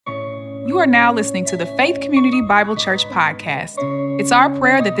You are now listening to the Faith Community Bible Church podcast. It's our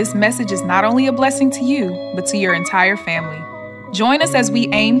prayer that this message is not only a blessing to you, but to your entire family. Join us as we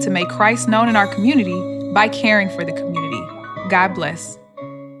aim to make Christ known in our community by caring for the community. God bless.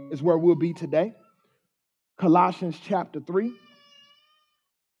 Is where we'll be today. Colossians chapter 3.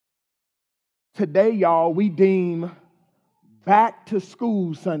 Today, y'all, we deem back to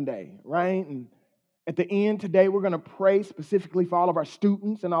school Sunday, right? And at the end today, we're going to pray specifically for all of our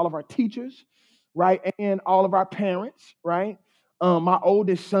students and all of our teachers, right? And all of our parents, right? My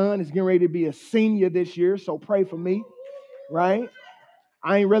oldest son is getting ready to be a senior this year, so pray for me, right?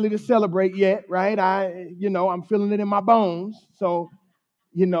 I ain't ready to celebrate yet, right? I'm feeling it in my bones. So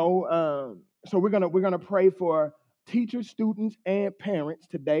we're gonna pray for teachers, students, and parents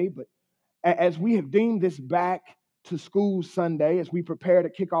today. But as we have deemed this back to school Sunday, as we prepare to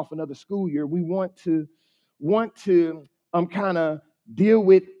kick off another school year, we want to kind of deal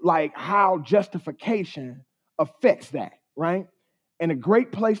with like how justification affects that, right? And a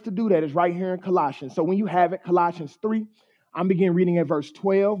great place to do that is right here in Colossians. So when you have it, Colossians 3, I'm beginning reading at verse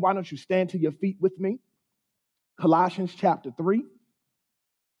 12. Why don't you stand to your feet with me? Colossians chapter 3.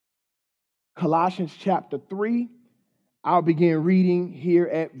 Colossians chapter 3, I'll begin reading here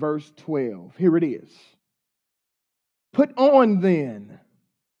at verse 12. Here it is. Put on then,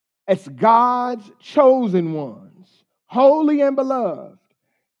 as God's chosen ones, holy and beloved,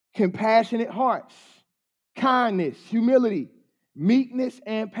 compassionate hearts, kindness, humility, meekness,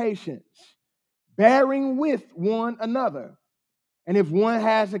 and patience, bearing with one another. And if one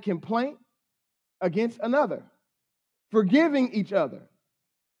has a complaint against another, forgiving each other,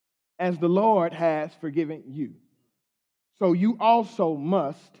 as the Lord has forgiven you. So you also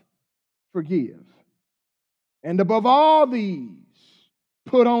must forgive. And above all these,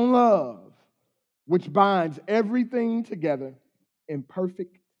 put on love, which binds everything together in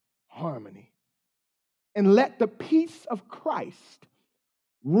perfect harmony. And let the peace of Christ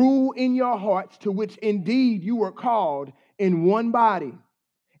rule in your hearts, to which indeed you were called in one body,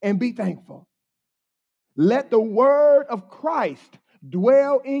 and be thankful. Let the word of Christ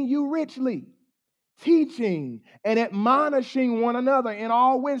dwell in you richly, teaching and admonishing one another in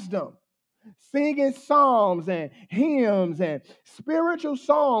all wisdom, singing psalms and hymns and spiritual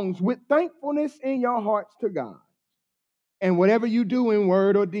songs with thankfulness in your hearts to God. And whatever you do in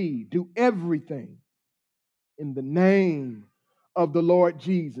word or deed, do everything in the name of the Lord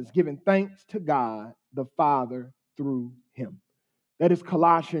Jesus, giving thanks to God the Father through him. That is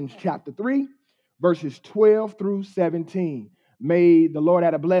Colossians chapter 3, verses 12 through 17. May the Lord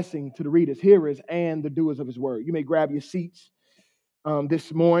add a blessing to the readers, hearers, and the doers of his word. You may grab your seats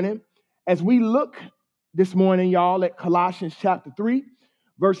this morning. As we look this morning, y'all, at Colossians chapter 3,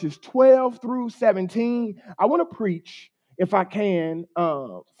 verses 12 through 17, I want to preach, if I can,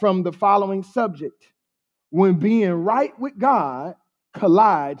 from the following subject: when being right with God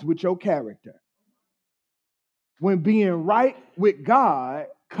collides with your character. When being right with God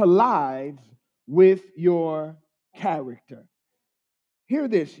collides with your character. Hear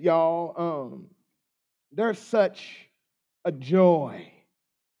this, y'all. There's such a joy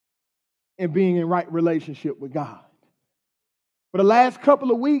in being in right relationship with God. For the last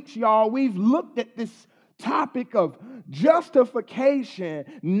couple of weeks, y'all, we've looked at this topic of justification,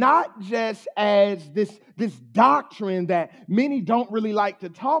 not just as this doctrine that many don't really like to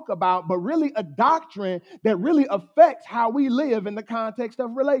talk about, but really a doctrine that really affects how we live in the context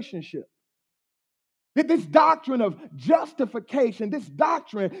of relationship. This doctrine of justification, this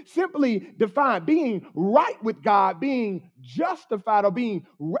doctrine simply defined being right with God, being justified, or being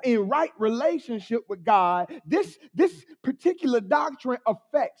in right relationship with God. This particular doctrine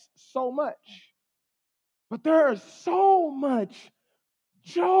affects so much. But there's so much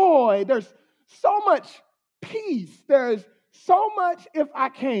joy. There's so much peace. There's so much, if I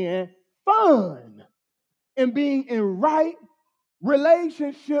can, fun in being in right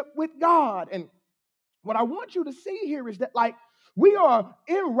relationship with God. And what I want you to see here is that, like, we are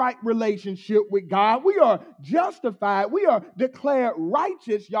in right relationship with God. We are justified. We are declared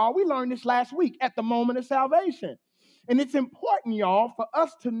righteous, y'all. We learned this last week at the moment of salvation. And it's important, y'all, for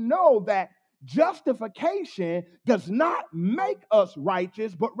us to know that justification does not make us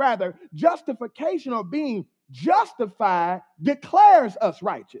righteous, but rather justification, or being justified, declares us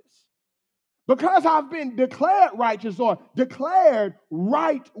righteous. Because I've been declared righteous or declared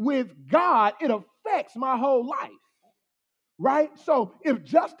right with God, it affects my whole life, right? So if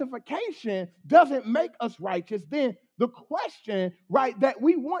justification doesn't make us righteous, then the question, right, that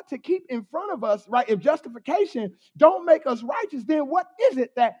we want to keep in front of us, right, if justification don't make us righteous, then what is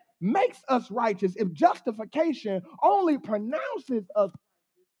it that makes us righteous? If justification only pronounces us,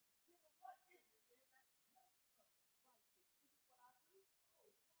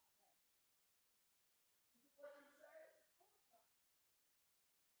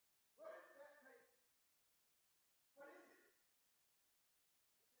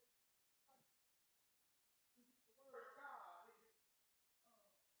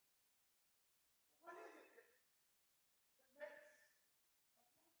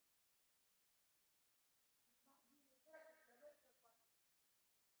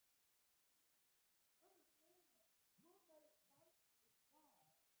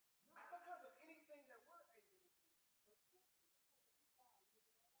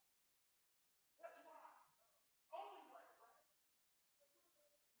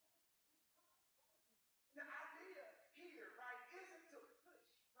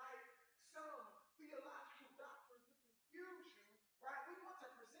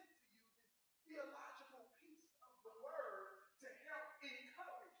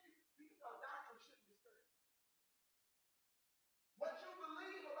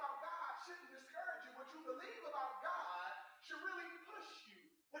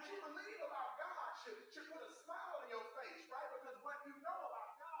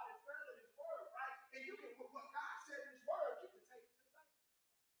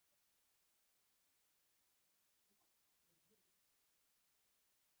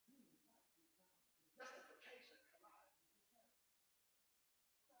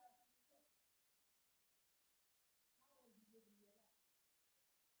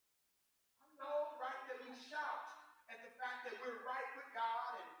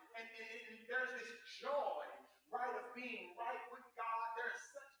 joy, right, of being right with God. There's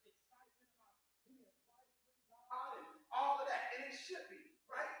such excitement about being right with God and all of that. And it should be,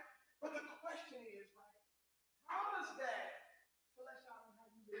 right? But the question is, right, how does that flesh out on how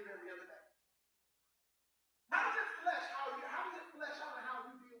you live every other day? How does it flesh out on how you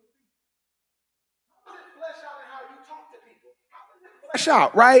deal with people? How does it flesh out on how you talk to people? How does it flesh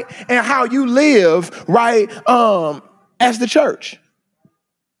out, right? And how you live, right, as the church?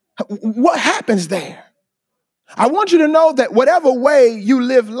 What happens there? I want you to know that whatever way you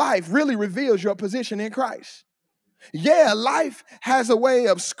live life really reveals your position in Christ. Yeah, life has a way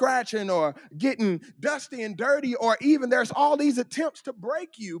of scratching or getting dusty and dirty, or even there's all these attempts to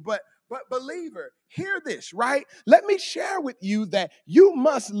break you. But believer, hear this, right? Let me share with you that you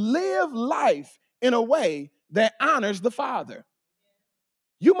must live life in a way that honors the Father.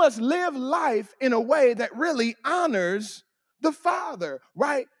 You must live life in a way that really honors the Father,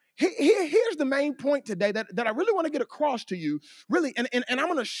 right? Here's the main point today that I really want to get across to you, really, and I'm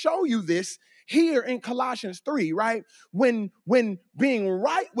going to show you this here in Colossians 3, right? When being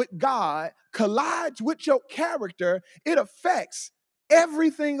right with God collides with your character, it affects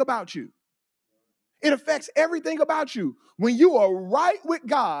everything about you. It affects everything about you. When you are right with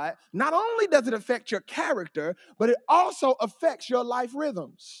God, not only does it affect your character, but it also affects your life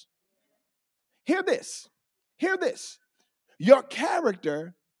rhythms. Hear this. Hear this. Your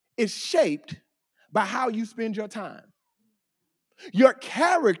character is shaped by how you spend your time. Your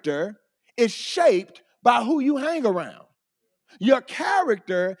character is shaped by who you hang around. Your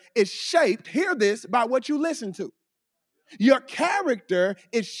character is shaped, hear this, by what you listen to. Your character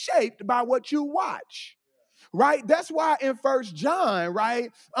is shaped by what you watch. Right? That's why in 1 John,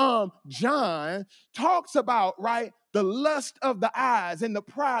 right, John talks about, right, the lust of the eyes and the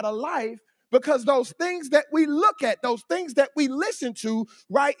pride of life, because those things that we look at, those things that we listen to,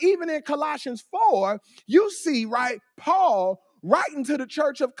 right, even in Colossians 4, you see, right, Paul writing to the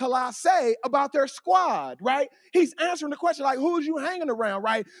church of Colossae about their squad, right? He's answering the question, like, who's you hanging around,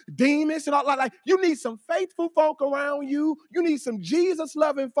 right? Demons and all, like you need some faithful folk around you. You need some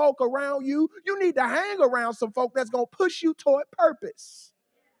Jesus-loving folk around you. You need to hang around some folk that's going to push you toward purpose,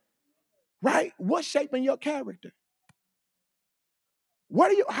 right? What's shaping your character?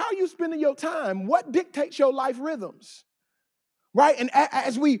 How are you spending your time? What dictates your life rhythms, right? And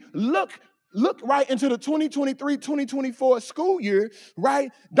as we look right into the 2023-2024 school year, right?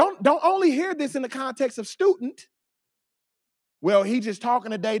 Don't only hear this in the context of student. Well, he just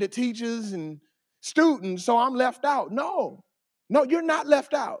talking today to teachers and students, so I'm left out. No, you're not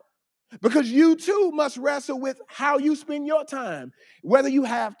left out. Because you too must wrestle with how you spend your time, whether you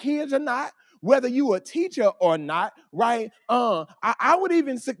have kids or not, whether you a teacher or not, right? I would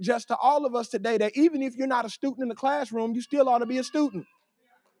even suggest to all of us today that even if you're not a student in the classroom, you still ought to be a student.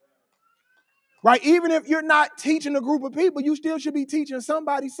 Right? Even if you're not teaching a group of people, you still should be teaching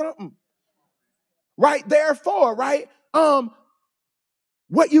somebody something. Right? Therefore, right?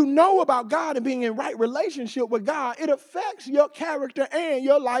 What you know about God and being in right relationship with God, it affects your character and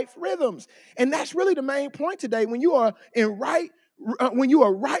your life rhythms. And that's really the main point today. When you are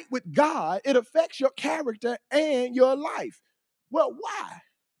right with God, it affects your character and your life. Well, why?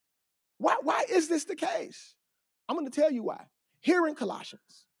 Why is this the case? I'm going to tell you why. Here in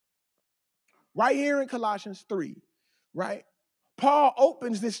Colossians, right here in Colossians 3, right? Paul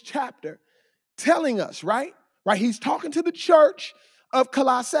opens this chapter telling us, right? He's talking to the church of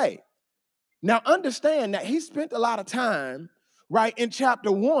Colossae. Now, understand that he spent a lot of time, right, in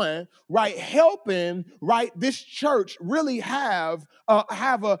chapter 1, right, helping, right, this church really have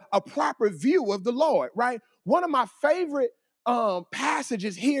a proper view of the Lord, right? One of my favorite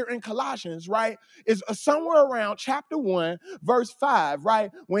passages here in Colossians, right, is somewhere around chapter 1, verse 5, right,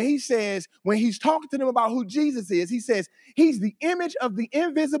 when he's talking to them about who Jesus is, he says, he's the image of the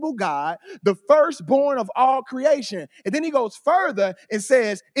invisible God, the firstborn of all creation. And then he goes further and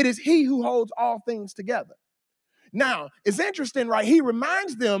says, it is he who holds all things together. Now, it's interesting, right? He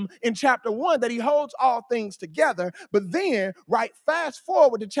reminds them in chapter 1 that he holds all things together, but then, right, fast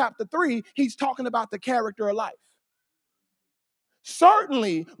forward to chapter 3, he's talking about the character of life.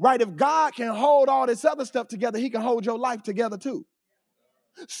 Certainly, right, if God can hold all this other stuff together, he can hold your life together too.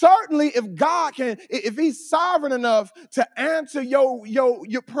 Certainly, if he's sovereign enough to answer your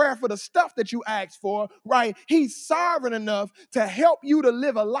prayer for the stuff that you asked for, right, he's sovereign enough to help you to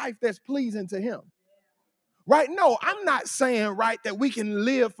live a life that's pleasing to him. Right? No, I'm not saying, right, that we can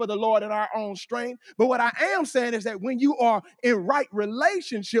live for the Lord in our own strength. But what I am saying is that when you are in right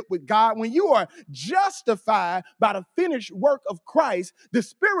relationship with God, when you are justified by the finished work of Christ, the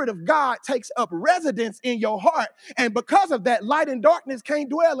Spirit of God takes up residence in your heart. And because of that, light and darkness can't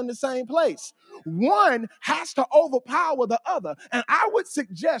dwell in the same place. One has to overpower the other. And I would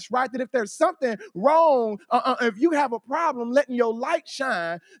suggest, right, that if there's something wrong, if you have a problem letting your light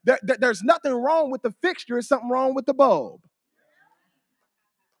shine, there's nothing wrong with the fixture, it's something wrong with the bulb.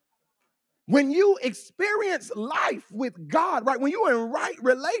 When you experience life with God, right, when you're in right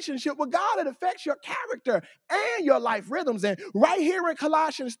relationship with God, it affects your character and your life rhythms. And right here in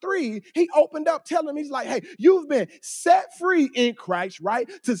Colossians 3, he opened up telling them, he's like, hey, you've been set free in Christ, right,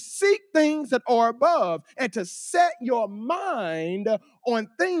 to seek things that are above and to set your mind on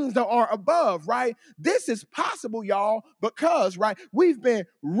things that are above, right? This is possible, y'all, because, right, we've been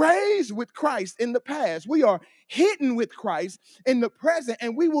raised with Christ in the past. We are hidden with Christ in the present,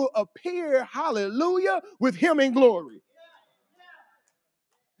 and we will appear, hallelujah, with him in glory.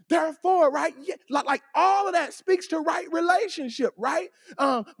 Therefore, right, like all of that speaks to right relationship, right?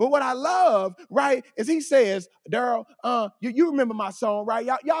 But what I love, right, is he says, Daryl, you remember my song, right?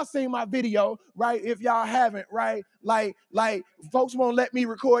 Y'all seen my video, right? If y'all haven't, right? Like folks won't let me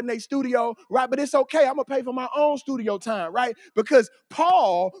record in their studio, right? But it's okay. I'm gonna pay for my own studio time, right? Because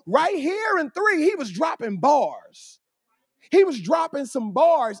Paul, right here in 3, he was dropping bars. He was dropping some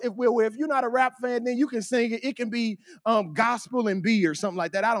bars. If you're not a rap fan, then you can sing it. It can be gospel and B or something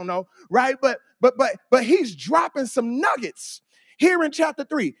like that. I don't know, right? But he's dropping some nuggets here in chapter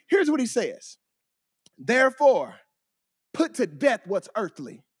 3. Here's what he says: therefore, put to death what's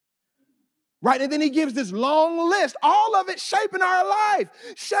earthly. Right? And then he gives this long list, all of it shaping our life,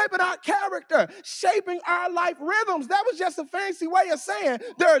 shaping our character, shaping our life rhythms. That was just a fancy way of saying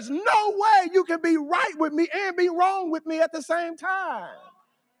there's no way you can be right with me and be wrong with me at the same time.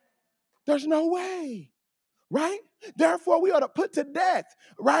 There's no way. Right? Therefore, we ought to put to death,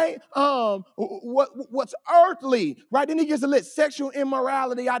 right? What's earthly, right? Then he gives a list: sexual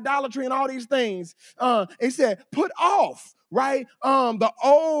immorality, idolatry, and all these things. He said, put off, right? The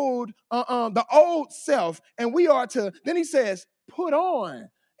old self, and we are to. Then he says, put on.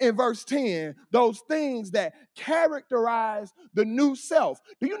 In verse 10, those things that characterize the new self.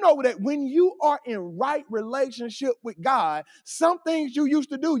 Do you know that when you are in right relationship with God, some things you used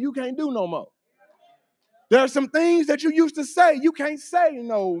to do, you can't do no more? There are some things that you used to say you can't say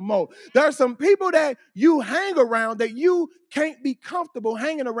no more. There are some people that you hang around that you can't be comfortable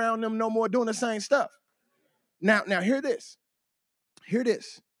hanging around them no more doing the same stuff. Now hear this. Hear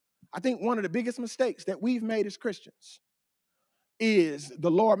this. I think one of the biggest mistakes that we've made as Christians is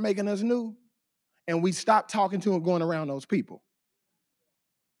the Lord making us new, and we stop talking to and going around those people.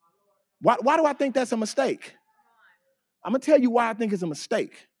 Why do I think that's a mistake? I'm going to tell you why I think it's a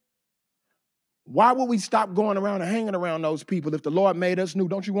mistake. Why would we stop going around and hanging around those people if the Lord made us new?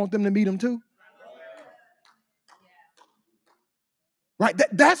 Don't you want them to meet him too? Right?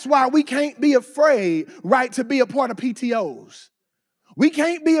 That's why we can't be afraid, right, to be a part of PTOs. We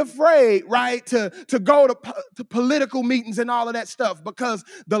can't be afraid, right, to go to political meetings and all of that stuff, because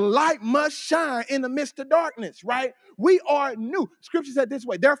the light must shine in the midst of darkness, right? We are new. Scripture said this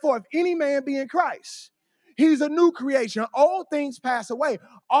way: therefore, if any man be in Christ, he's a new creation. All things pass away.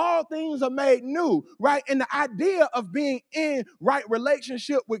 All things are made new, right? And the idea of being in right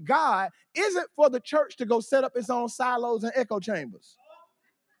relationship with God isn't for the church to go set up its own silos and echo chambers.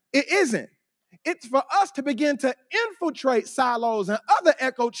 It isn't. It's for us to begin to infiltrate silos and other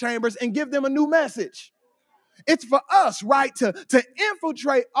echo chambers and give them a new message. It's for us, right, to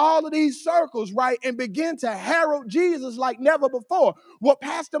infiltrate all of these circles, right, and begin to herald Jesus like never before. Well,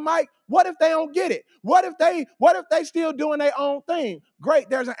 Pastor Mike, what if they don't get it? What if they still doing their own thing? Great,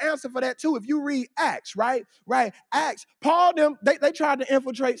 there's an answer for that too. If you read Acts, right, Acts, Paul, they tried to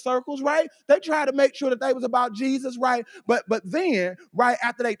infiltrate circles, right? They tried to make sure that they was about Jesus, right? But then, right,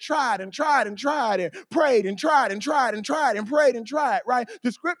 after they tried and prayed and prayed and prayed and tried, right?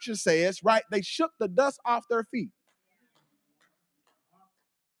 The scripture says, right, they shook the dust off their feet.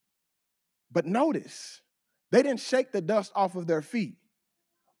 But notice, they didn't shake the dust off of their feet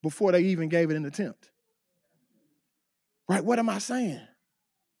before they even gave it an attempt. Right? What am I saying?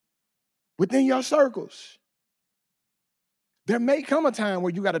 Within your circles, there may come a time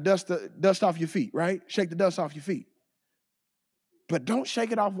where you got to dust the dust off your feet, right? Shake the dust off your feet. But don't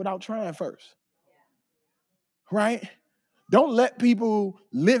shake it off without trying first. Right? Don't let people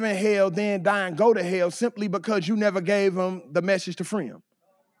live in hell, then die and go to hell simply because you never gave them the message to free them.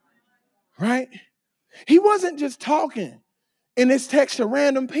 Right? He wasn't just talking in this text to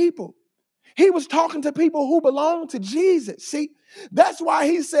random people. He was talking to people who belong to Jesus. See, that's why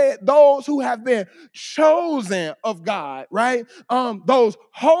he said those who have been chosen of God, right? Those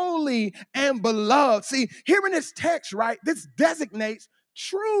holy and beloved. See, here in this text, right, this designates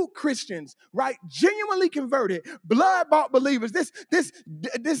true Christians, right? Genuinely converted, blood-bought believers. This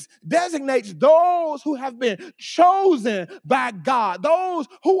designates those who have been chosen by God, those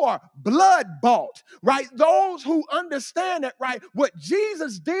who are blood-bought, right? Those who understand that, right? What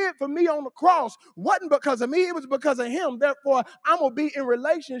Jesus did for me on the cross wasn't because of me, it was because of him. Therefore, I'm going to be in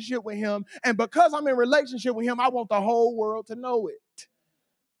relationship with him. And because I'm in relationship with him, I want the whole world to know it,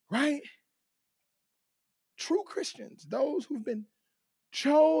 right? True Christians, those who've been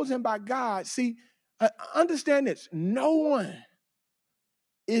chosen by God. See, understand this. No one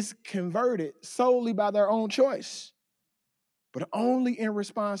is converted solely by their own choice, but only in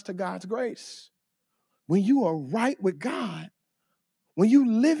response to God's grace. When you are right with God, when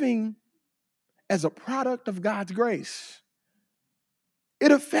you living as a product of God's grace,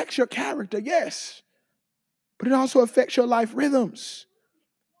 it affects your character, yes, but it also affects your life rhythms.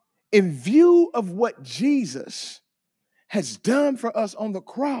 In view of what Jesus has done for us on the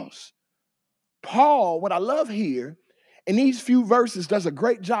cross, Paul, what I love here, in these few verses, does a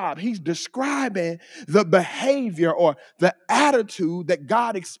great job. He's describing the behavior or the attitude that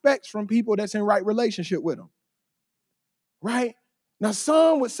God expects from people that's in right relationship with him. Right? Now,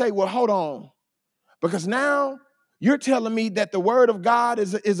 some would say, well, hold on, because now you're telling me that the word of God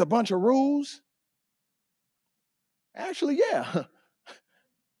is a bunch of rules? Actually, yeah.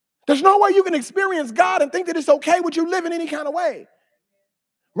 There's no way you can experience God and think that it's okay with you living any kind of way.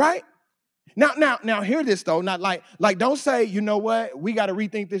 Right? Now, hear this though. Not like don't say, you know what, we got to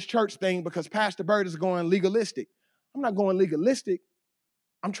rethink this church thing because Pastor Byrd is going legalistic. I'm not going legalistic.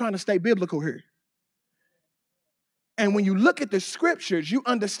 I'm trying to stay biblical here. And when you look at the scriptures, you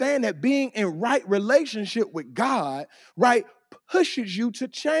understand that being in right relationship with God, right, pushes you to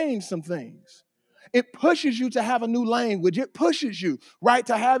change some things. It pushes you to have a new language. It pushes you, right,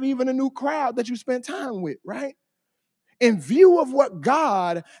 to have even a new crowd that you spend time with, right? In view of what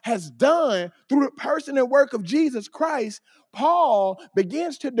God has done through the person and work of Jesus Christ, Paul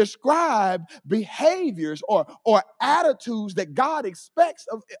begins to describe behaviors or attitudes that God expects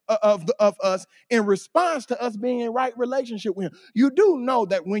of us in response to us being in right relationship with him. You do know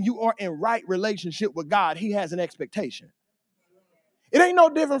that when you are in right relationship with God, he has an expectation. It ain't no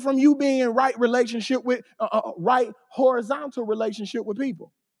different from you being in right relationship with, right horizontal relationship with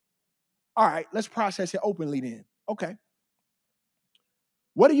people. All right, let's process it openly then. Okay.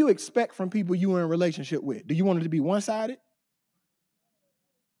 What do you expect from people you are in a relationship with? Do you want it to be one-sided?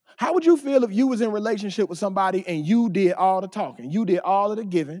 How would you feel if you was in a relationship with somebody and you did all the talking, you did all of the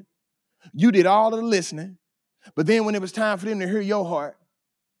giving, you did all of the listening, but then when it was time for them to hear your heart,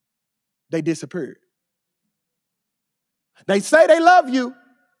 they disappeared? They say they love you.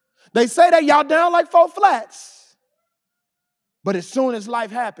 They say that y'all down like four flats. But as soon as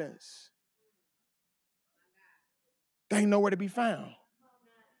life happens, they ain't nowhere to be found.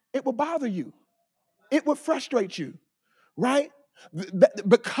 It will bother you. It would frustrate you, right?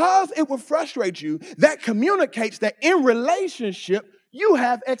 Because it will frustrate you, that communicates that in relationship, you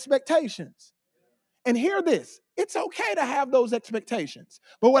have expectations. And hear this, it's okay to have those expectations.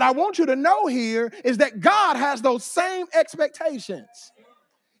 But what I want you to know here is that God has those same expectations.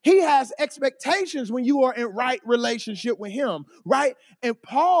 He has expectations when you are in right relationship with him, right? And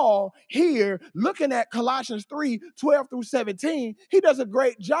Paul here, looking at Colossians 3:12 through 17, he does a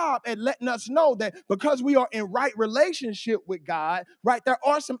great job at letting us know that because we are in right relationship with God, right, there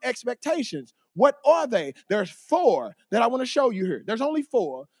are some expectations. What are they? There's 4 that I want to show you here. There's only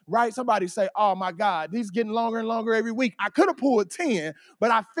 4, right? Somebody say, oh my God, these getting longer and longer every week. I could have pulled 10,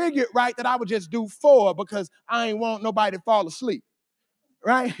 but I figured, right, that I would just do 4 because I ain't want nobody to fall asleep.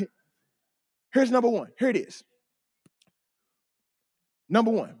 Right? Here's number 1. Here it is.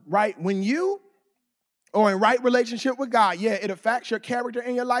 Number 1, right? When you are in right relationship with God, yeah, it affects your character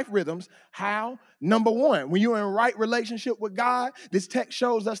and your life rhythms. How? Number 1, when you're in right relationship with God, this text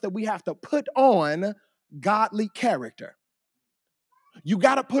shows us that we have to put on godly character. You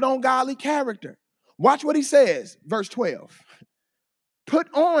got to put on godly character. Watch what he says, verse 12.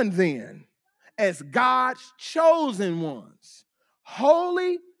 Put on then as God's chosen ones,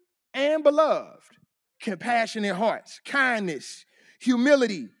 holy and beloved, compassionate hearts, kindness,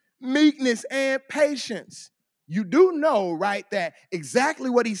 humility, meekness, and patience. you do know, right, that exactly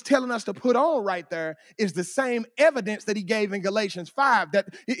what he's telling us to put on right there is the same evidence that he gave in Galatians 5. That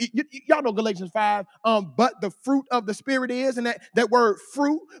y'all know Galatians 5, but the fruit of the Spirit is, and that word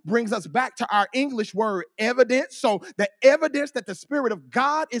fruit brings us back to our English word evidence. So the evidence that the Spirit of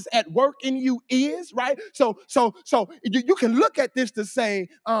God is at work in you is, right? So you can look at this to say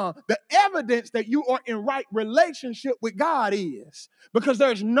the evidence that you are in right relationship with God is. Because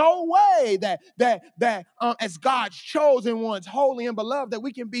there's no way that as God's chosen ones, holy and beloved, that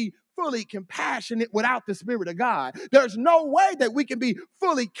we can be fully compassionate without the Spirit of God. There's no way that we can be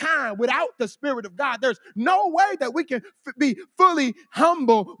fully kind without the Spirit of God. There's no way that we can be fully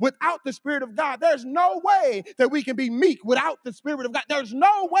humble without the Spirit of God. There's no way that we can be meek without the Spirit of God. There's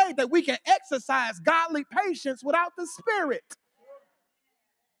no way that we can exercise godly patience without the Spirit.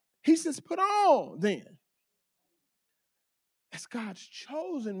 He says, put on then, as God's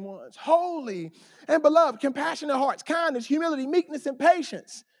chosen ones, holy and beloved, compassionate hearts, kindness, humility, meekness, and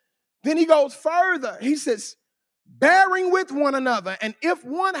patience. Then he goes further. He says, bearing with one another. And if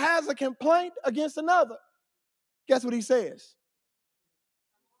one has a complaint against another, guess what he says?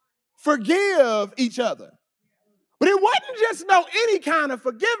 Forgive each other. But it wasn't just any kind of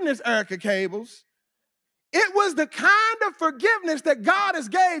forgiveness, Erica Cables. It was the kind of forgiveness that God has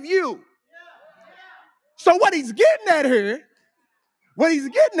gave you. So what he's getting at here,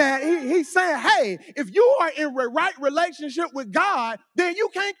 he's saying, hey, if you are in right relationship with God, then you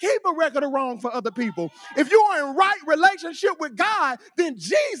can't keep a record of wrong for other people. If you are in right relationship with God, then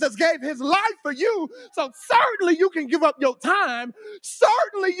Jesus gave his life for you. So certainly you can give up your time.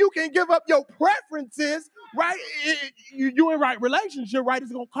 Certainly you can give up your preferences, right? You're in right relationship, right?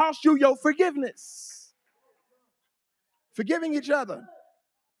 It's going to cost you your forgiveness. Forgiving each other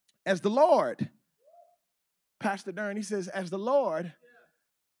as the Lord. Pastor Dern, he says, as the Lord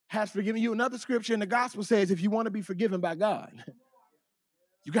has forgiven you. Another scripture in the gospel says, if you want to be forgiven by God,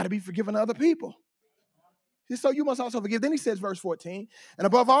 you got to be forgiven other people. So you must also forgive. Then he says, verse 14, and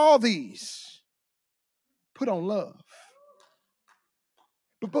above all these, put on love.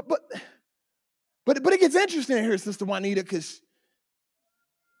 But it gets interesting here, Sister Juanita, because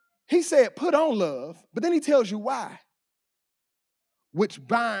he said, put on love, but then he tells you why, which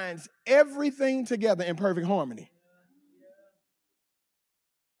binds everything together in perfect harmony.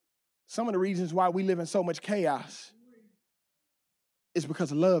 Some of the reasons why we live in so much chaos is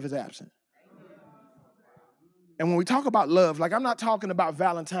because love is absent. And when we talk about love, like I'm not talking about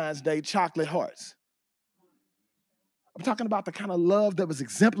Valentine's Day chocolate hearts. I'm talking about the kind of love that was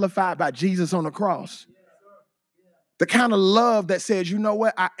exemplified by Jesus on the cross. The kind of love that says, you know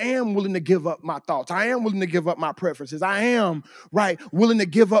what, I am willing to give up my thoughts. I am willing to give up my preferences. I am, right, willing to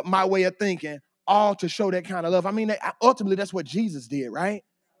give up my way of thinking, all to show that kind of love. I mean, ultimately, that's what Jesus did, right?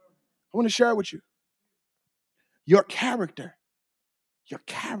 I want to share with you. Your character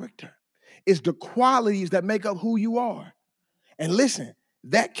is the qualities that make up who you are. And listen,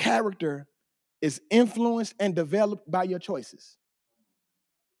 that character is influenced and developed by your choices.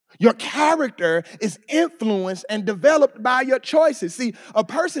 Your character is influenced and developed by your choices. See, a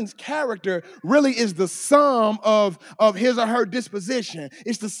person's character really is the sum of his or her disposition.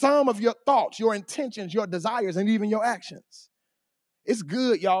 It's the sum of your thoughts, your intentions, your desires, and even your actions. It's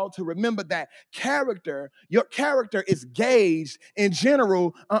good, y'all, to remember that your character is gauged in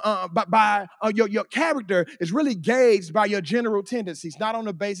general by your character is really gauged by your general tendencies, not on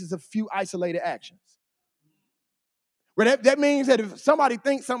the basis of few isolated actions. That means that if somebody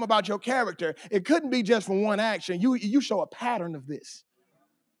thinks something about your character, it couldn't be just from one action. You show a pattern of this,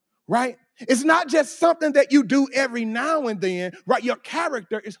 right? It's not just something that you do every now and then, right? Your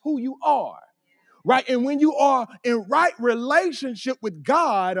character is who you are. Right? And when you are in right relationship with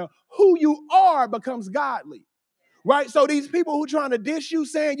God, who you are becomes godly. Right? So these people who trying to dish you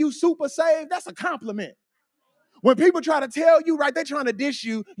saying you super saved, that's a compliment. When people try to tell you, right, they're trying to dish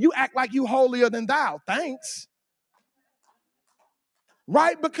you, you act like you holier than thou. Thanks.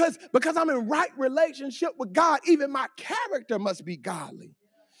 Right? Because I'm in right relationship with God, even my character must be godly.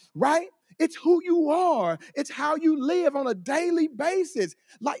 Right? It's who you are. It's how you live on a daily basis.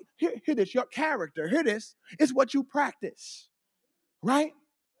 Like, hear this, your character. Hear this. It's what you practice. Right?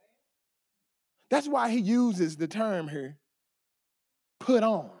 That's why he uses the term here, put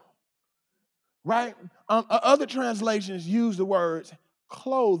on. Right? Other translations use the words,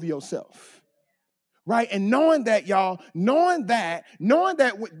 clothe yourself. Right? And knowing that, y'all, knowing that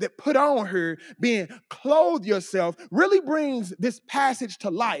put on her, being clothe yourself, really brings this passage to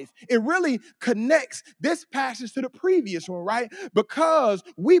life. It really connects this passage to the previous one, right? Because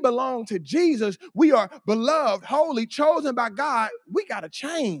we belong to Jesus, we are beloved, holy, chosen by God, we got to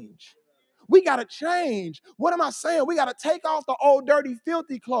change. We got to change. What am I saying? We got to take off the old, dirty,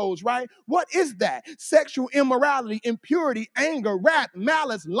 filthy clothes, right? What is that? Sexual immorality, impurity, anger, wrath,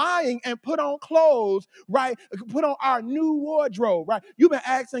 malice, lying, and put on clothes, right? Put on our new wardrobe, right? You've been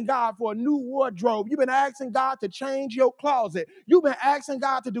asking God for a new wardrobe. You've been asking God to change your closet. You've been asking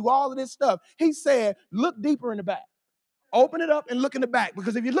God to do all of this stuff. He said, look deeper in the back. Open it up and look in the back,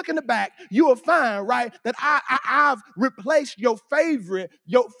 because if you look in the back, you will find, right, that I've replaced your favorite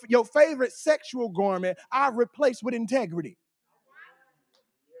sexual garment. I've replaced with integrity.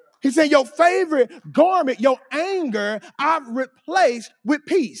 He said, your favorite garment, your anger, I've replaced with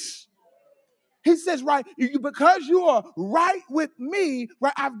peace. He says, right, because you are right with me,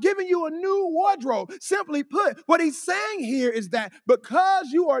 right, I've given you a new wardrobe. Simply put, what he's saying here is that because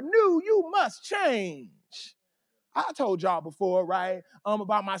you are new, you must change. I told y'all before, right,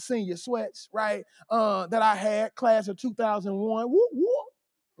 about my senior sweats, right, that I had, class of 2001, whoop, whoop,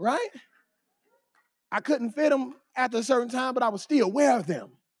 right? I couldn't fit them after a certain time, but I would still wear them.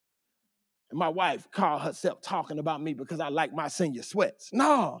 And my wife called herself talking about me because I like my senior sweats.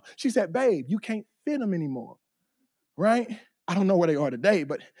 No, she said, babe, you can't fit them anymore, right? I don't know where they are today,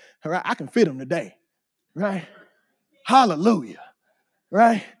 but right, I can fit them today, right? Hallelujah,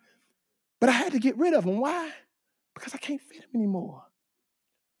 right? But I had to get rid of them. Why? Because I can't fit them anymore.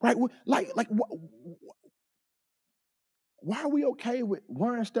 Right? Why are we okay with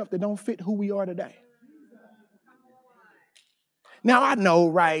wearing stuff that don't fit who we are today? Now, I know,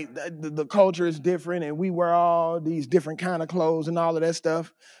 right, the culture is different and we wear all these different kind of clothes and all of that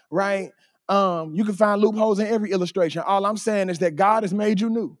stuff, right? You can find loopholes in every illustration. All I'm saying is that God has made you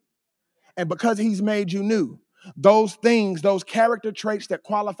new. And because he's made you new, those things, those character traits that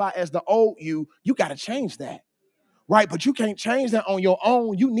qualify as the old you got to change that. Right, but you can't change that on your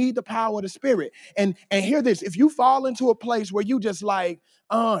own. You need the power of the Spirit. And hear this: if you fall into a place where you just I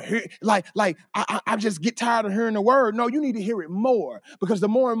just get tired of hearing the word. No, you need to hear it more, because the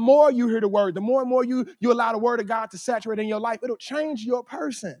more and more you hear the word, the more and more you allow the word of God to saturate in your life, it'll change your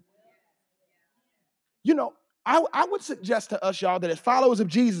person. You know, I would suggest to us, y'all, that as followers of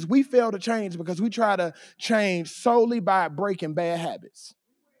Jesus, we fail to change because we try to change solely by breaking bad habits.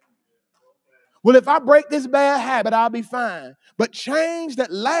 Well, if I break this bad habit, I'll be fine. But change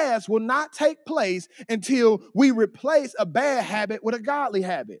that lasts will not take place until we replace a bad habit with a godly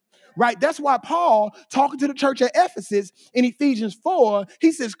habit, right? That's why Paul, talking to the church at Ephesus in Ephesians 4,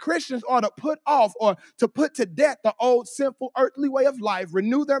 he says Christians ought to put off or to put to death the old sinful earthly way of life,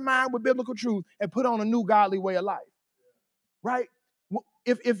 renew their mind with biblical truth, and put on a new godly way of life, right?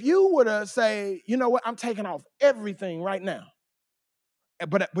 If you were to say, you know what, I'm taking off everything right now,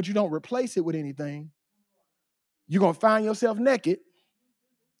 but you don't replace it with anything, you're going to find yourself naked.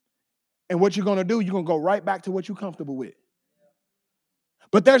 And what you're going to do, you're going to go right back to what you're comfortable with.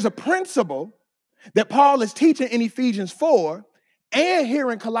 But there's a principle that Paul is teaching in Ephesians 4 and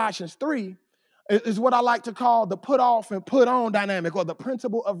here in Colossians 3 is what I like to call the put off and put on dynamic, or the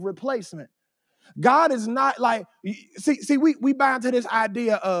principle of replacement. God is not like, we buy into this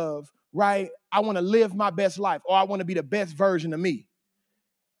idea of, right, I want to live my best life, or I want to be the best version of me.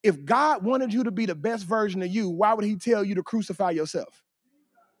 If God wanted you to be the best version of you, why would he tell you to crucify yourself?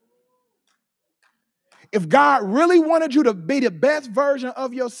 If God really wanted you to be the best version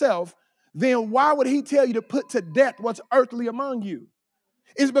of yourself, then why would he tell you to put to death what's earthly among you?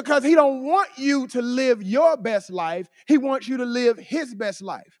 It's because he don't want you to live your best life. He wants you to live his best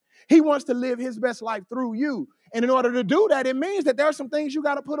life. He wants to live his best life through you. And in order to do that, it means that there are some things you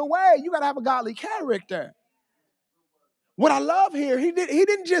got to put away. You got to have a godly character. What I love here, he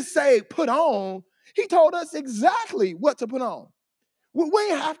didn't just say put on. He told us exactly what to put on. We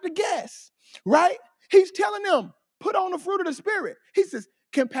ain't have to guess, right? He's telling them, put on the fruit of the Spirit. He says,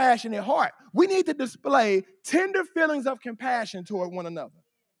 compassionate heart. We need to display tender feelings of compassion toward one another.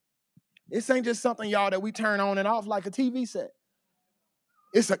 This ain't just something, y'all, that we turn on and off like a TV set.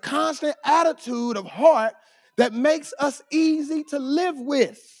 It's a constant attitude of heart that makes us easy to live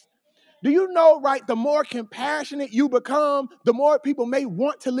with. Do you know, right, the more compassionate you become, the more people may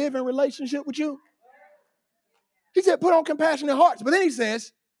want to live in relationship with you? He said, put on compassionate hearts. But then he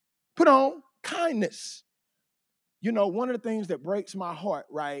says, put on kindness. You know, one of the things that breaks my heart,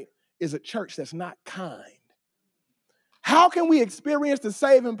 right, is a church that's not kind. How can we experience the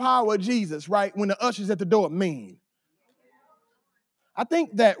saving power of Jesus, right, when the ushers at the door are mean? I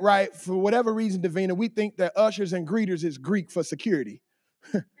think that, right, for whatever reason, Davina, we think that ushers and greeters is Greek for security.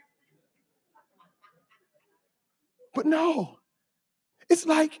 But no, It's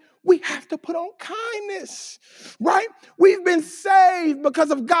like we have to put on kindness, right? We've been saved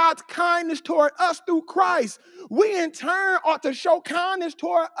because of God's kindness toward us through Christ. We in turn ought to show kindness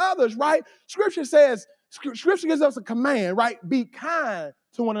toward others, right? Scripture gives us a command, right? Be kind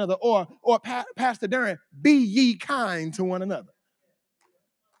to one another, or Pastor Darren, be ye kind to one another.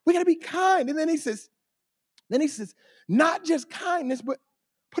 We got to be kind. And then he says, not just kindness, but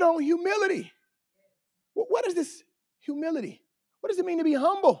put on humility. What is this humility? What does it mean to be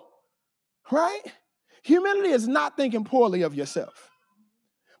humble? Right? Humility is not thinking poorly of yourself,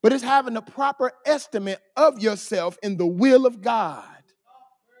 but it's having the proper estimate of yourself in the will of God.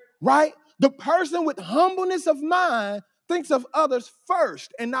 Right? The person with humbleness of mind thinks of others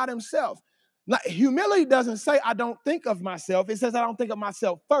first and not himself. Now, humility doesn't say I don't think of myself. It says I don't think of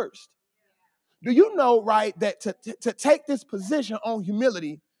myself first. Do you know, right, that to take this position on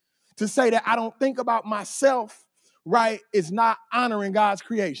humility, to say that I don't think about myself, right, is not honoring God's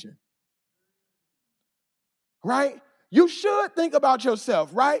creation? Right? You should think about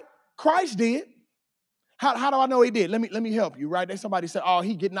yourself, right? Christ did. How do I know he did? Let me help you, right? There's somebody said, oh,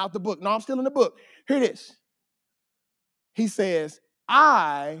 he getting out the book. No, I'm still in the book. Here it is. He says,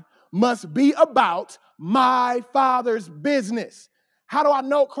 I must be about my Father's business. How do I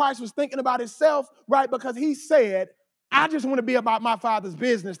know Christ was thinking about himself? Right? Because he said, I just want to be about my Father's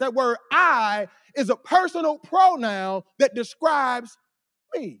business. That word I is a pronoun that describes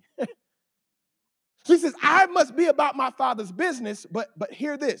me. So he says, I must be about my Father's business, but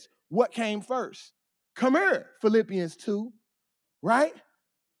hear this. What came first? Come here, Philippians 2, right?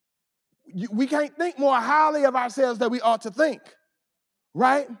 We can't think more highly of ourselves than we ought to think,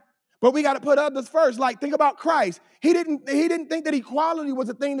 right? But we got to put others first. Like, think about Christ. He didn't think that equality was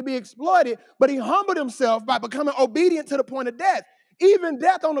a thing to be exploited, but he humbled himself by becoming obedient to the point of death, even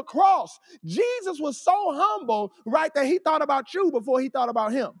death on the cross. Jesus was so humble, right, that he thought about you before he thought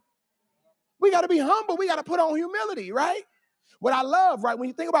about him. We got to be humble. We got to put on humility, right? What I love, right, when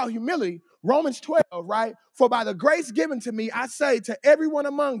you think about humility, Romans 12, right? For by the grace given to me, I say to everyone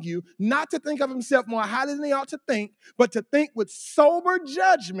among you, not to think of himself more highly than he ought to think, but to think with sober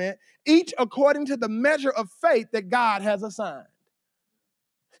judgment, each according to the measure of faith that God has assigned.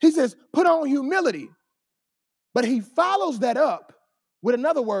 He says, put on humility. But he follows that up with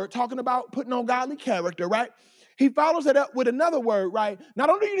another word, talking about putting on godly character, right? He follows it up with another word, right?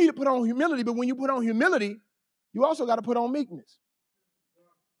 Not only do you need to put on humility, but when you put on humility, you also got to put on meekness.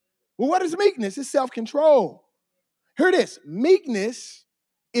 Well, what is meekness? It's self-control. Here it is. Meekness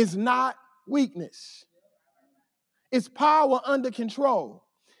is not weakness. It's power under control.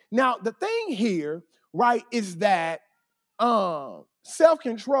 Now, the thing here, right, is that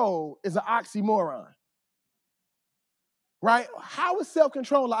self-control is an oxymoron. Right? How is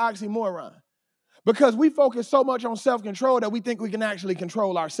self-control an oxymoron? Because we focus so much on self-control that we think we can actually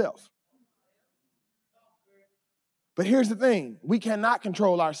control ourselves. But here's the thing. We cannot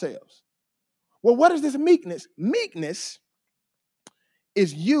control ourselves. Well, what is this meekness? Meekness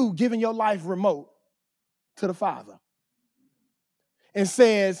is you giving your life remote to the Father and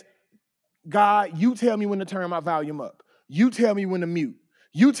says, God, you tell me when to turn my volume up. You tell me when to mute.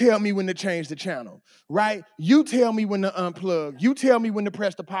 You tell me when to change the channel, right? You tell me when to unplug. You tell me when to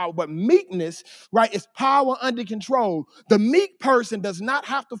press the power. But meekness, right, is power under control. The meek person does not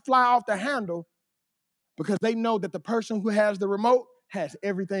have to fly off the handle because they know that the person who has the remote has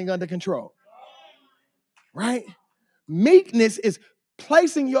everything under control, right? Meekness is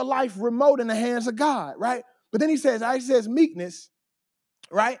placing your life remote in the hands of God, right? But then he says meekness,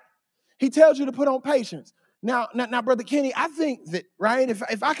 right? He tells you to put on patience. Now, Brother Kenny, I think that, right,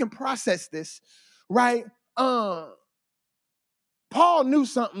 if I can process this, right, Paul knew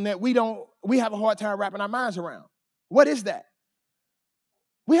something that we have a hard time wrapping our minds around. What is that?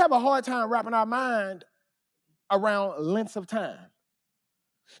 We have a hard time wrapping our mind around lengths of time.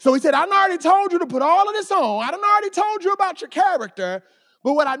 So he said, I already told you to put all of this on. I already told you about your character,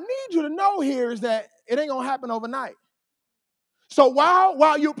 but what I need you to know here is that it ain't going to happen overnight. So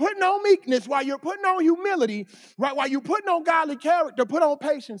while you're putting on meekness, while you're putting on humility, right, while you're putting on godly character, put on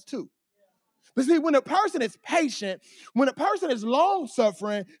patience too. But see, when a person is patient, when a person is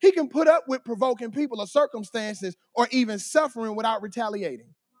long-suffering, he can put up with provoking people or circumstances or even suffering without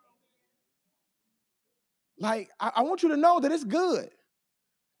retaliating. Like, I want you to know that it's good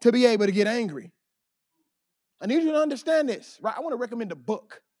to be able to get angry. I need you to understand this, right? I want to recommend a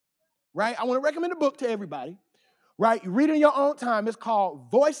book, right? I want to recommend a book to everybody. Right? You read it in your own time. It's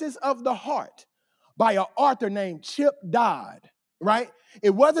called Voices of the Heart by an author named Chip Dodd, right? It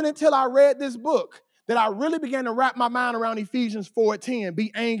wasn't until I read this book that I really began to wrap my mind around Ephesians 4:10,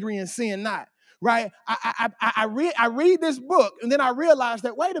 be angry and sin not, right? I read this book, and then I realized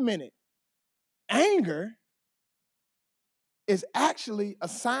that, wait a minute, anger is actually a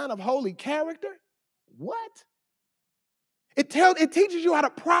sign of holy character? What? It teaches you how to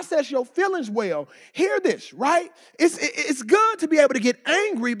process your feelings well. Hear this, right? It's good to be able to get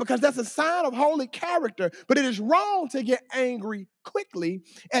angry because that's a sign of holy character, but it is wrong to get angry quickly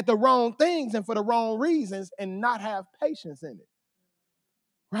at the wrong things and for the wrong reasons and not have patience in it,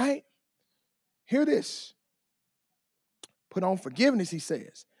 right? Hear this. Put on forgiveness, he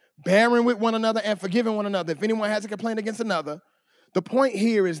says, bearing with one another and forgiving one another. If anyone has a complaint against another, the point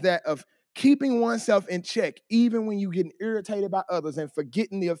here is that of keeping oneself in check, even when you're getting irritated by others and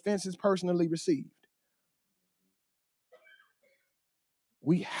forgetting the offenses personally received.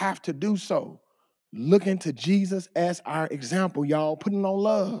 We have to do so. Looking to Jesus as our example, y'all, putting on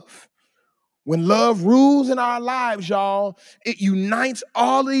love. When love rules in our lives, y'all, it unites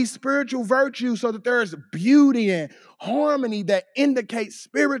all these spiritual virtues so that there is beauty and harmony that indicates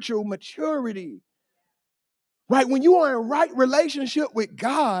spiritual maturity. Right? When you are in right relationship with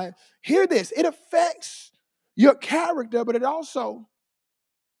God, hear this, it affects your character, but it also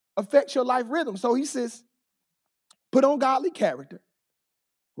affects your life rhythm. So he says, put on godly character,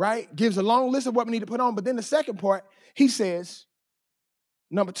 right? Gives a long list of what we need to put on. But then the second part, he says,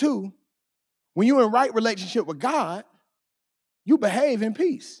 number 2, when you're in right relationship with God, you behave in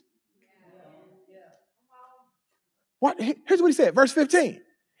peace. What? Here's what he said, verse 15.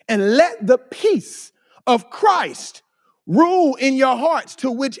 And let the peace of Christ rule in your hearts, to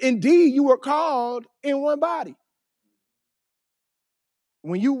which indeed you were called in one body.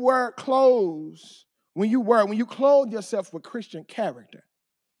 When you clothe yourself with Christian character,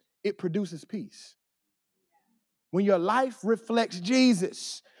 it produces peace. When your life reflects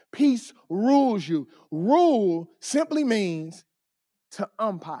Jesus, peace rules you. Rule simply means to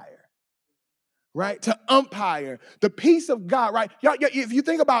umpire. Right? To umpire. The peace of God, right? Y'all, if you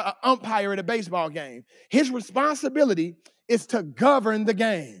think about an umpire at a baseball game, his responsibility is to govern the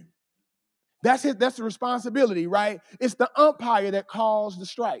game. That's the responsibility, right? It's the umpire that calls the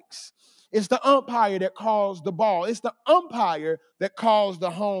strikes. It's the umpire that calls the ball. It's the umpire that calls the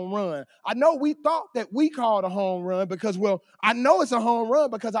home run. I know we thought that we called a home run because, well, I know it's a home run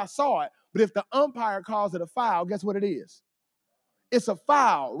because I saw it. But if the umpire calls it a foul, guess what it is? It's a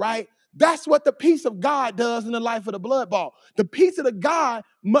foul, right? That's what the peace of God does in the life of the blood ball. The peace of the God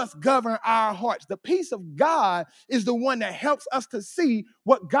must govern our hearts. The peace of God is the one that helps us to see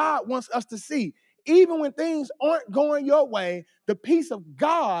what God wants us to see. Even when things aren't going your way, the peace of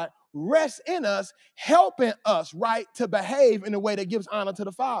God rests in us, helping us, right, to behave in a way that gives honor to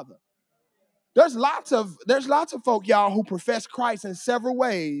the Father. There's lots of folk, y'all, who profess Christ in several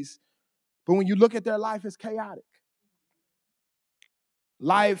ways, but when you look at their life, it's chaotic.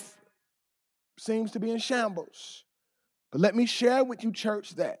 Life seems to be in shambles. But let me share with you,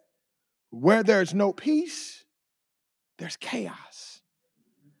 church, that where there's no peace, there's chaos.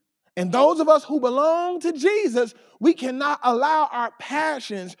 And those of us who belong to Jesus, we cannot allow our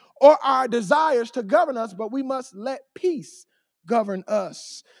passions or our desires to govern us, but we must let peace govern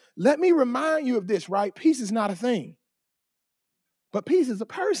us. Let me remind you of this, right? Peace is not a thing, but peace is a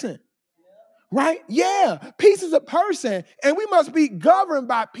person. Right? Yeah, peace is a person, and we must be governed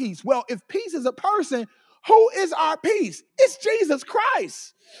by peace. Well, if peace is a person, who is our peace? It's Jesus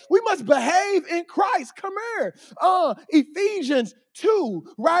Christ. We must behave in Christ. Come here. Ephesians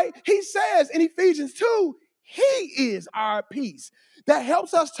 2, right? He says in Ephesians 2, he is our peace. That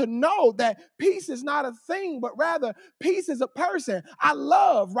helps us to know that peace is not a thing, but rather peace is a person. I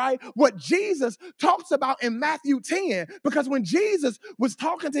love, right, what Jesus talks about in Matthew 10, because when Jesus was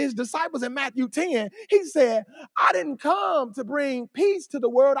talking to his disciples in Matthew 10, he said, I didn't come to bring peace to the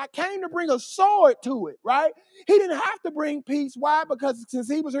world. I came to bring a sword to it, right? He didn't have to bring peace. Why? Because since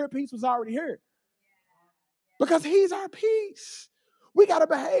he was here, peace was already here. Because he's our peace. We got to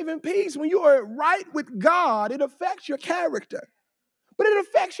behave in peace. When you are right with God, it affects your character. But it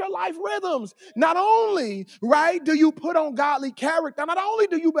affects your life rhythms. Not only, right, do you put on godly character, not only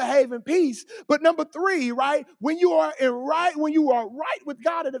do you behave in peace, but number 3, right, when you are right with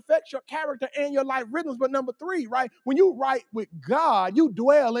God, it affects your character and your life rhythms. But number 3, right, when you right with God, you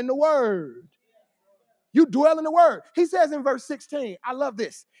dwell in the Word. You dwell in the Word. He says in verse 16, I love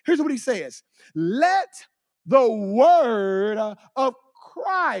this. Here's what he says. Let the word of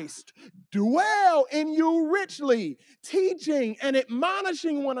Christ dwell in you richly, teaching and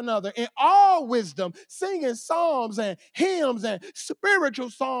admonishing one another in all wisdom, singing psalms and hymns and spiritual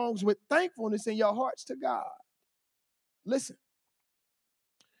songs with thankfulness in your hearts to God. Listen,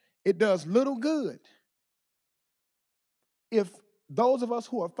 it does little good if those of us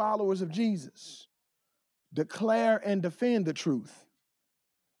who are followers of Jesus declare and defend the truth,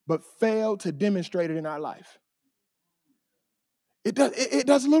 but fail to demonstrate it in our life. It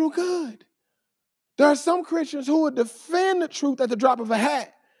does little good. There are some Christians who will defend the truth at the drop of a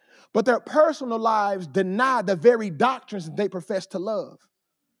hat, but their personal lives deny the very doctrines that they profess to love.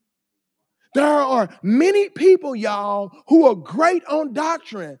 There are many people, y'all, who are great on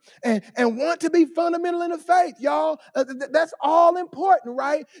doctrine and want to be fundamental in the faith, y'all. That's all important,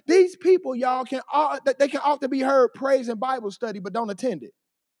 right? These people, y'all, can often be heard praising Bible study, but don't attend it.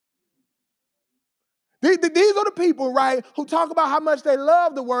 These are the people, right, who talk about how much they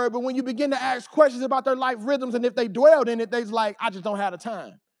love the word, but when you begin to ask questions about their life rhythms and if they dwelled in it, they're like, I just don't have the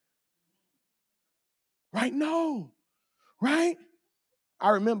time. Right? No. Right? I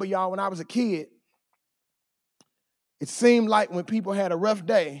remember, y'all, when I was a kid, it seemed like when people had a rough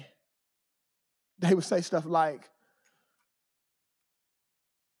day, they would say stuff like,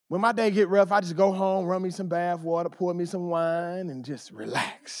 when my day get rough, I just go home, run me some bath water, pour me some wine, and just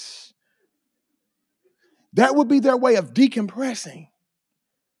relax. That would be their way of decompressing.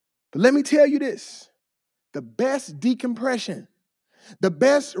 But let me tell you this, the best decompression, the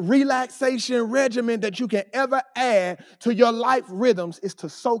best relaxation regimen that you can ever add to your life rhythms is to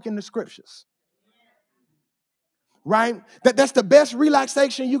soak in the scriptures. Right? That's the best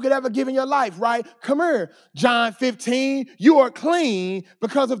relaxation you could ever give in your life, right? Come here, John 15, you are clean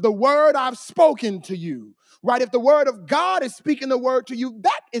because of the word I've spoken to you, right? If the word of God is speaking the word to you,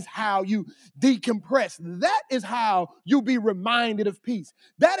 that is how you decompress. That is how you be reminded of peace.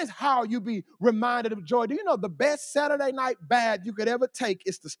 That is how you be reminded of joy. Do you know the best Saturday night bath you could ever take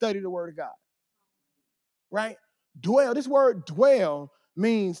is to study the word of God, right? Dwell, this word dwell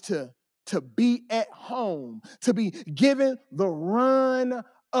means to be at home, to be given the run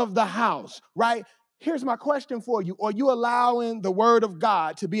of the house, right? Here's my question for you. Are you allowing the word of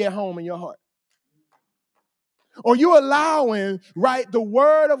God to be at home in your heart? Are you allowing, right, the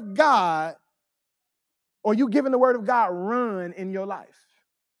word of God, or you giving the word of God run in your life?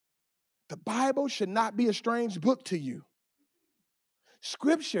 The Bible should not be a strange book to you.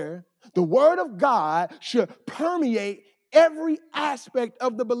 Scripture, the word of God, should permeate every aspect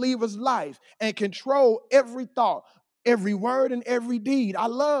of the believer's life and control every thought, every word, and every deed. I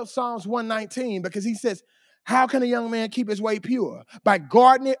love Psalms 119 because he says, how can a young man keep his way pure? By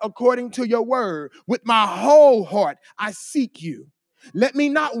guarding it according to your word. With my whole heart, I seek you. Let me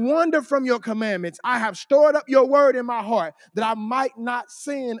not wander from your commandments. I have stored up your word in my heart that I might not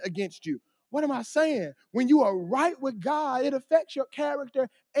sin against you. What am I saying? When you are right with God, it affects your character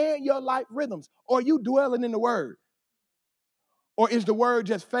and your life rhythms. Or are you dwelling in the word? Or is the word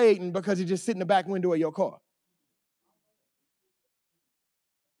just fading because it's just sitting in the back window of your car?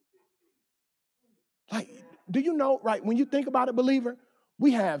 Like, do you know, right, when you think about it, believer,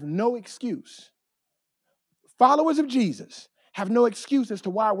 we have no excuse. Followers of Jesus have no excuse as to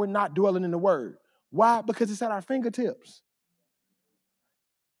why we're not dwelling in the word. Why? Because it's at our fingertips.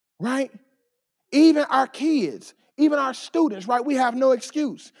 Right? Even our kids, even our students, right? We have no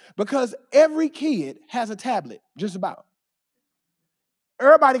excuse because every kid has a tablet, just about.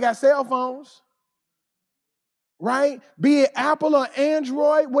 Everybody got cell phones, right? Be it Apple or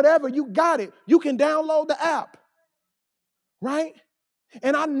Android, whatever, you got it. You can download the app, right?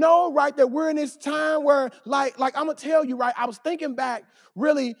 And I know, right, that we're in this time where, like I'm going to tell you, right, I was thinking back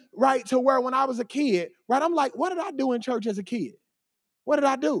really, right, to where when I was a kid, right, I'm like, what did I do in church as a kid? What did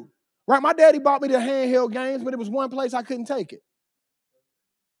I do? Right, my daddy bought me the handheld games, but it was one place I couldn't take it.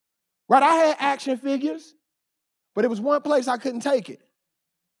 Right, I had action figures, but it was one place I couldn't take it.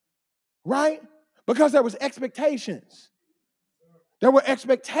 Right? Because there was expectations. There were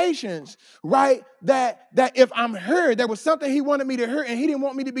expectations, right, that if I'm heard, there was something he wanted me to hear, and he didn't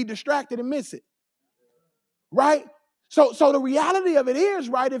want me to be distracted and miss it. Right? So the reality of it is,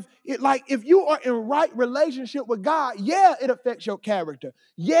 right, if you are in right relationship with God, yeah, it affects your character.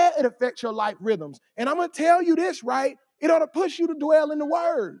 Yeah, it affects your life rhythms. And I'm going to tell you this, right, it ought to push you to dwell in the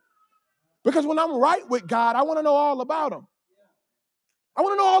word. Because when I'm right with God, I want to know all about him. I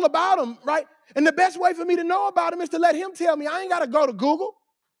want to know all about him, right? And the best way for me to know about him is to let him tell me. I ain't got to go to Google.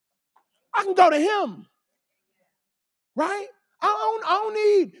 I can go to him, right? I don't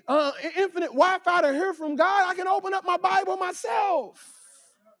need infinite Wi-Fi to hear from God. I can open up my Bible myself.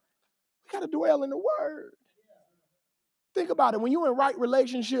 We got to dwell in the word. Think about it. When you're in right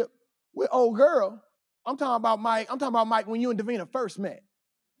relationship with old girl, I'm talking about Mike when you and Davina first met.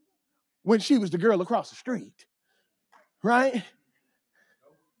 When she was the girl across the street, right?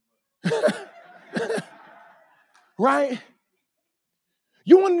 Right?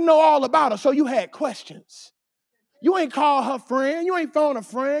 You wanted to know all about her, so you had questions. You ain't call her friend. You ain't phone a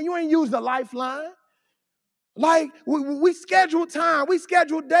friend. You ain't used the lifeline. Like, we scheduled time. We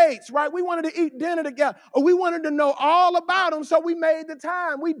scheduled dates, right? We wanted to eat dinner together. Or we wanted to know all about them, so we made the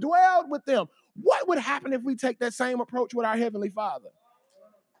time. We dwelled with them. What would happen if we take that same approach with our Heavenly Father?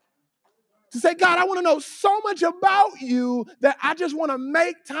 To say, God, I want to know so much about you that I just want to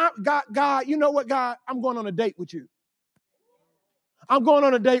make time. God, you know what, God? I'm going on a date with you. I'm going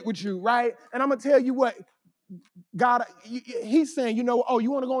on a date with you, right? And I'm going to tell you what, God, he's saying, you know, oh, you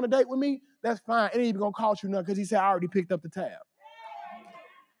want to go on a date with me? That's fine. It ain't even going to cost you nothing because he said, I already picked up the tab.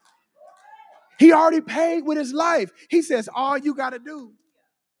 He already paid with his life. He says, all you got to do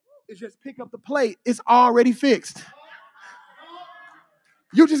is just pick up the plate. It's already fixed.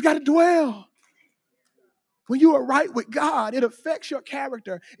 You just got to dwell. When you are right with God, it affects your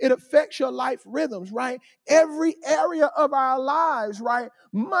character. It affects your life rhythms, right? Every area of our lives, right,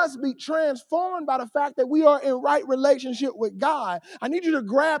 must be transformed by the fact that we are in right relationship with God. I need you to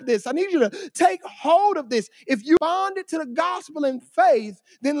grab this. I need you to take hold of this. If you responded to the gospel in faith,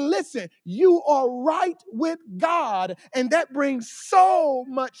 then listen, you are right with God, and that brings so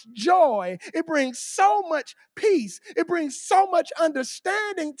much joy. It brings so much peace. It brings so much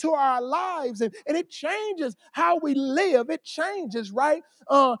understanding to our lives, and it changes how we live. It changes, right?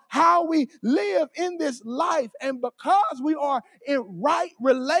 How we live in this life. And because we are in right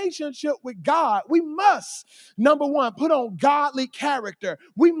relationship with God, we must, number one, put on godly character.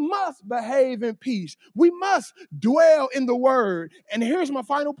 We must behave in peace. We must dwell in the word. And here's my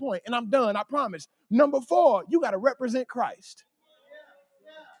final point, and I'm done, I promise. Number 4, you got to represent Christ.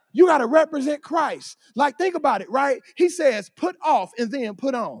 You got to represent Christ. Like, think about it, right? He says, put off and then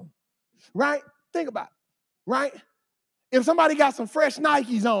put on, right? Think about it, right? If somebody got some fresh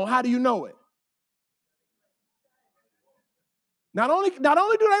Nikes on, how do you know it? Not only do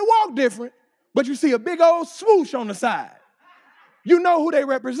they walk different, but you see a big old swoosh on the side. You know who they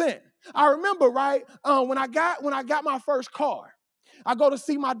represent. I remember, right, when I got my first car, I go to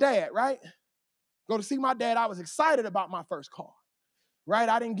see my dad, right? Go to see my dad. I was excited about my first car. Right?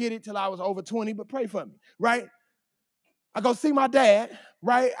 I didn't get it till I was over 20, but pray for me, right? I go see my dad,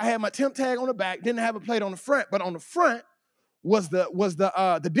 right? I had my temp tag on the back, didn't have a plate on the front, but on the front was the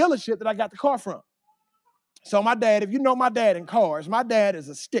dealership that I got the car from. So my dad, if you know my dad in cars, my dad is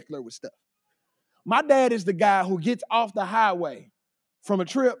a stickler with stuff. My dad is the guy who gets off the highway from a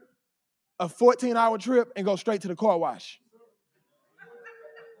 14-hour trip, and goes straight to the car wash.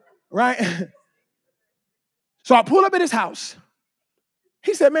 Right? So I pull up at his house.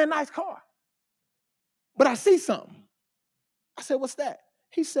 He said, man, nice car. But I see something. I said, what's that?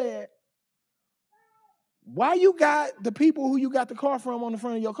 He said, why you got the people who you got the car from on the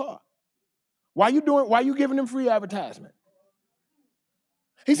front of your car? Why you giving them free advertisement?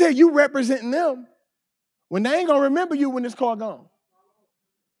 He said, you representing them when they ain't gonna remember you when this car gone.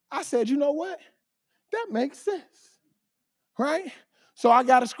 I said, you know what? That makes sense, right? So I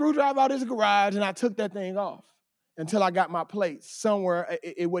got a screwdriver out of his garage and I took that thing off until I got my plates somewhere.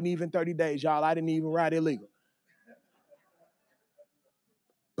 It wasn't even 30 days, y'all. I didn't even ride illegal.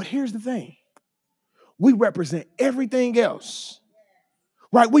 But here's the thing. We represent everything else.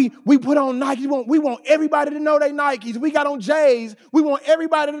 Right? We put on Nikes. We want everybody to know they Nikes. We got on J's. We want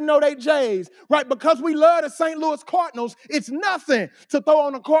everybody to know they J's. Right? Because we love the St. Louis Cardinals, it's nothing to throw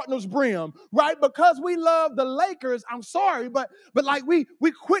on the Cardinals brim. Right? Because we love the Lakers, I'm sorry, but like we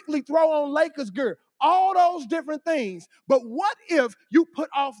quickly throw on Lakers gear. All those different things. But what if you put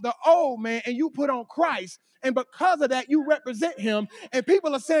off the old man and you put on Christ, and because of that you represent him, and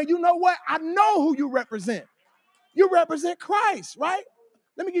people are saying, you know what? I know who you represent. You represent Christ, right?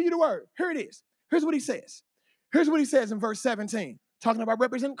 Let me give you the word. Here it is. Here's what he says. Here's what he says in verse 17, talking about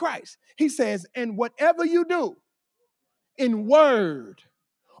representing Christ. He says, and whatever you do in word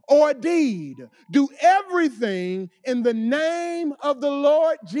or deed, do everything in the name of the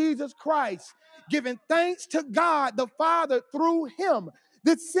Lord Jesus Christ, giving thanks to God the Father through him.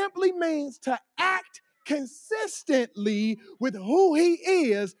 This simply means to act consistently with who he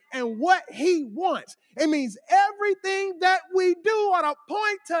is and what he wants. It means everything that we do ought to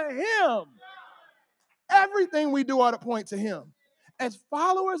point to him. Everything we do ought to point to him. As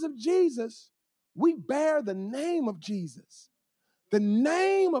followers of Jesus, we bear the name of Jesus. The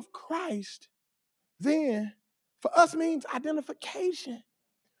name of Christ, then, for us means identification.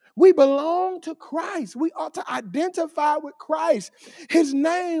 We belong to Christ. We ought to identify with Christ. His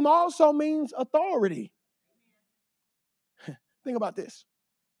name also means authority. Think about this.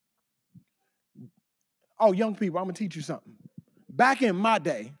 Oh, young people, I'm going to teach you something. Back in my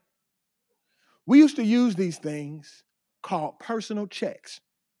day, we used to use these things called personal checks.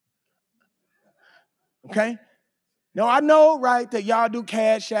 Okay? Now, I know, right, that y'all do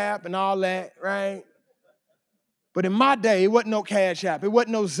Cash App and all that, right? But in my day, it wasn't no Cash App. It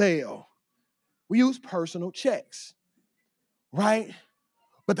wasn't no Zelle. We used personal checks, right?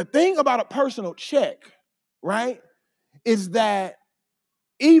 But the thing about a personal check, right, is that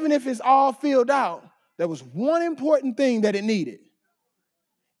even if it's all filled out, there was one important thing that it needed.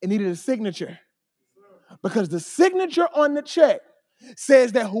 It needed a signature. Because the signature on the check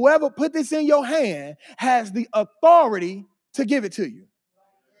says that whoever put this in your hand has the authority to give it to you.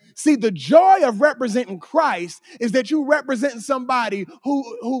 See, the joy of representing Christ is that you representing somebody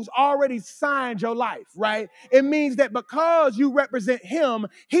who's already signed your life, right? It means that because you represent him,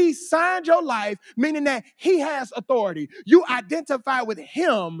 he signed your life, meaning that he has authority. You identify with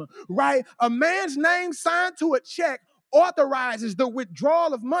him, right? A man's name signed to a check authorizes the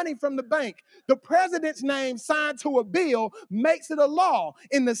withdrawal of money from the bank. The president's name signed to a bill makes it a law.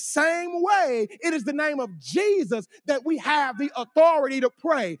 In the same way, it is the name of Jesus that we have the authority to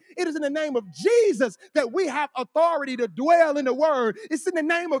pray. It is in the name of Jesus that we have authority to dwell in the word. It's in the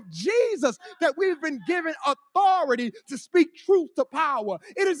name of Jesus that we've been given authority to speak truth to power.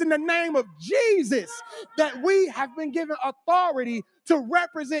 It is in the name of Jesus that we have been given authority to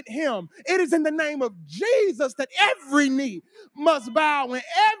represent him. It is in the name of Jesus that every knee must bow and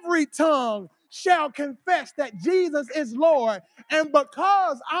every tongue shall confess that Jesus is Lord. And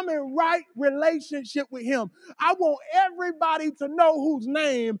because I'm in right relationship with him, I want everybody to know whose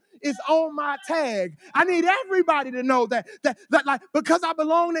name is on my tag. I need everybody to know that like, because I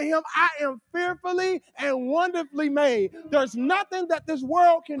belong to him, I am fearfully and wonderfully made. There's nothing that this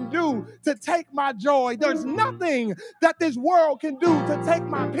world can do to take my joy. There's nothing that this world can do to take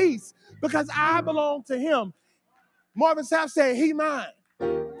my peace, because I belong to him. Marvin Sapp said, he mine.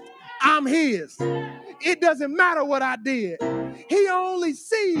 I'm his. It doesn't matter what I did. He only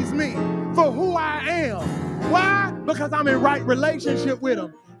sees me for who I am. Why? Because I'm in right relationship with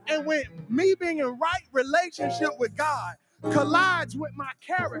him. And when me being in right relationship with God collides with my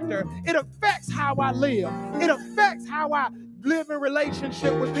character, it affects how I live. It affects how I live in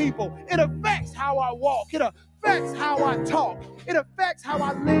relationship with people. It affects how I walk. It affects how I talk. It affects how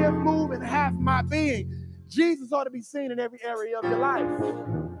I live, move, and have my being. Jesus ought to be seen in every area of your life.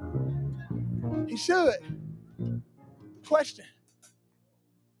 He should. Question.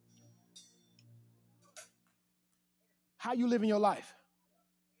 How you living your life?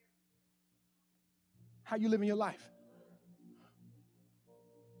 How you living your life?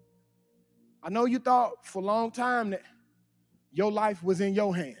 I know you thought for a long time that your life was in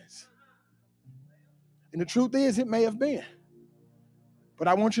your hands. And the truth is, it may have been. But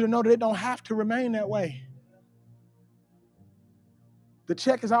I want you to know that it don't have to remain that way. The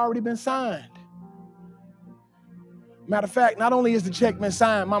check has already been signed. Matter of fact, not only is the check been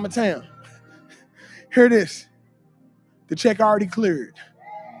signed, Mama Tam, here it is. The check already cleared.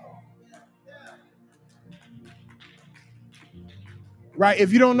 Right?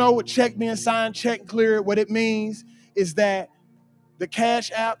 If you don't know what check being signed, check cleared, what it means is that the Cash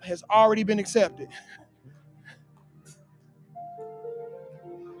App has already been accepted.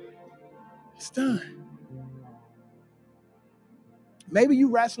 It's done. Maybe you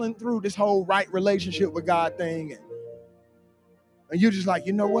wrestling through this whole right relationship with God thing, and you're just like,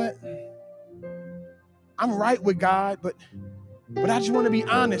 you know what? I'm right with God, but I just want to be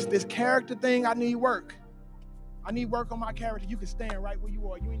honest. This character thing, I need work. I need work on my character. You can stand right where you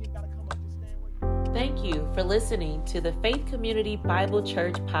are. You ain't even got to come up. Just stand where you are. Thank you for listening to the Faith Community Bible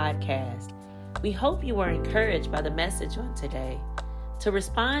Church podcast. We hope you were encouraged by the message on today. To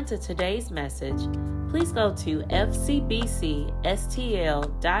respond to today's message, please go to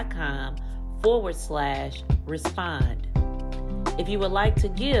fcbcstl.com/respond. If you would like to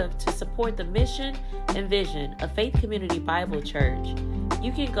give to support the mission and vision of Faith Community Bible Church,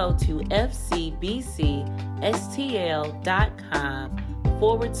 you can go to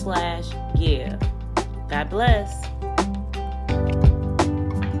fcbcstl.com/give. God bless.